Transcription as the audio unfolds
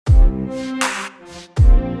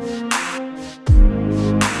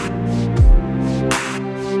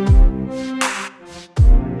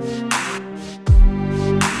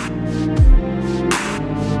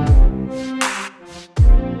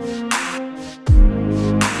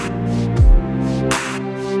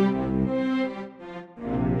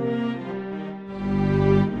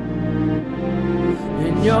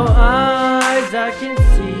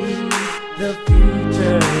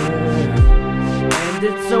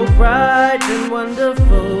so bright and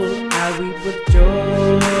wonderful, I weep with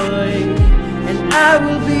joy. And I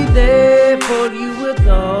will be there for you with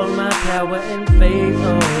all my power and faith.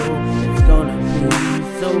 Oh, it's gonna be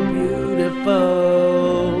so beautiful,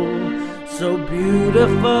 so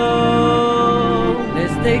beautiful.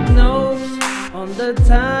 Let's take notes on the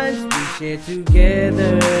times we share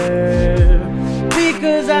together,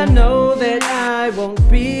 because I know that I won't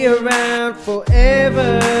be around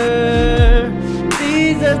forever.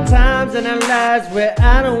 These are times in our lives where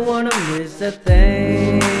I don't wanna miss a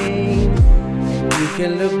thing. And you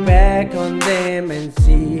can look back on them and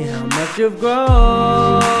see how much you've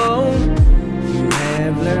grown. You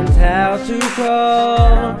have learned how to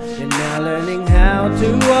crawl, you're now learning how to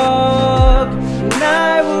walk. And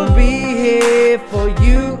I will be here for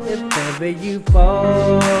you if ever you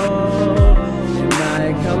fall. There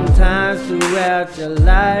might come times throughout your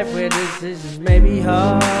life where decisions may be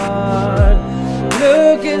hard.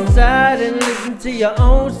 Look inside and listen to your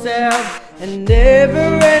own self and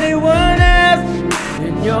never anyone else.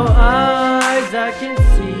 In your eyes I can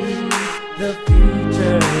see the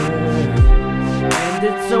future, and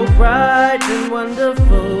it's so bright and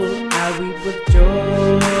wonderful, I weep with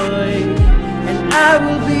joy. And I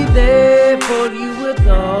will be there for you with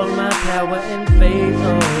all my power and faith.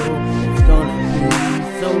 Oh, it's gonna be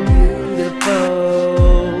so beautiful,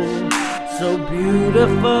 so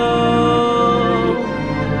beautiful.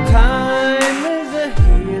 Time is a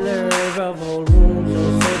healer of all wounds, or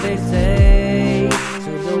so they say.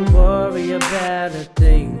 So don't worry about a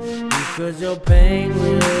thing, because your pain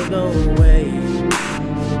will go away.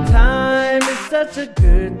 Time is such a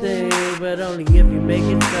good thing, but only if you make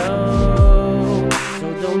it so. So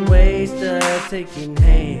don't waste a taking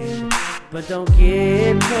hand, but don't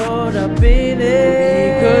get caught up in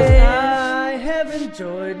it, because I have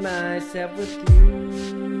enjoyed myself with you,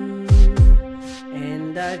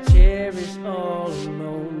 and I cherish all the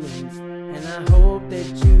moments, and I hope that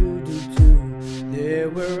you do too. There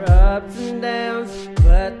were ups and downs,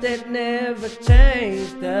 but that never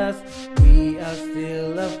changed us. We are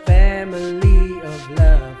still a family of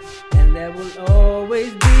love, and that will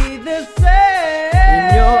always be the same.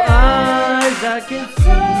 In your eyes I can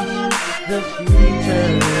see the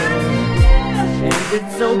future, and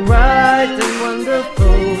it's so bright and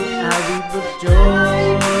wonderful, I weep with joy.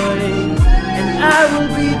 And I will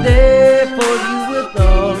be there for you with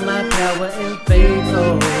all my power and faith.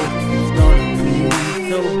 Oh, it's gonna be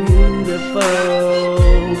so beautiful,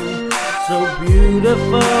 so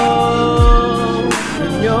beautiful.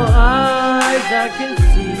 In your eyes I can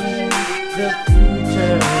see the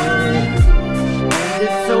future, and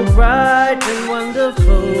it's so bright and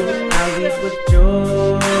wonderful, I weep with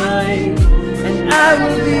joy. And I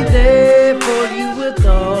will be there for you with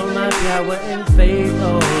all my power and faith.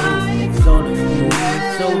 Oh, it's gonna be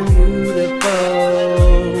so beautiful,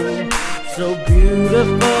 so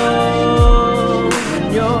beautiful. In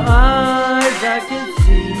your eyes I can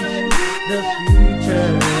see the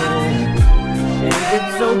future, and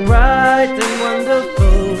it's so bright and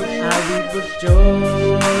wonderful, I weep with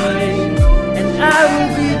joy. And I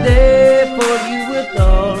will be there for you with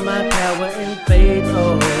all my power and faith.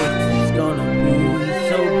 Oh, it's gonna be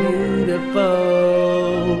so beautiful,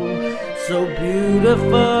 so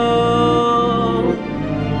beautiful.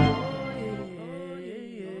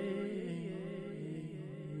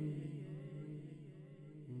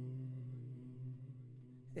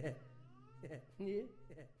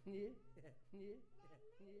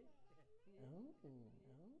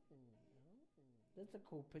 That's a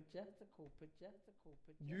cool picture. That's a cool picture. That's a cool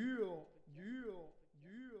picture. Yeah, yeah,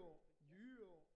 yeah, yeah.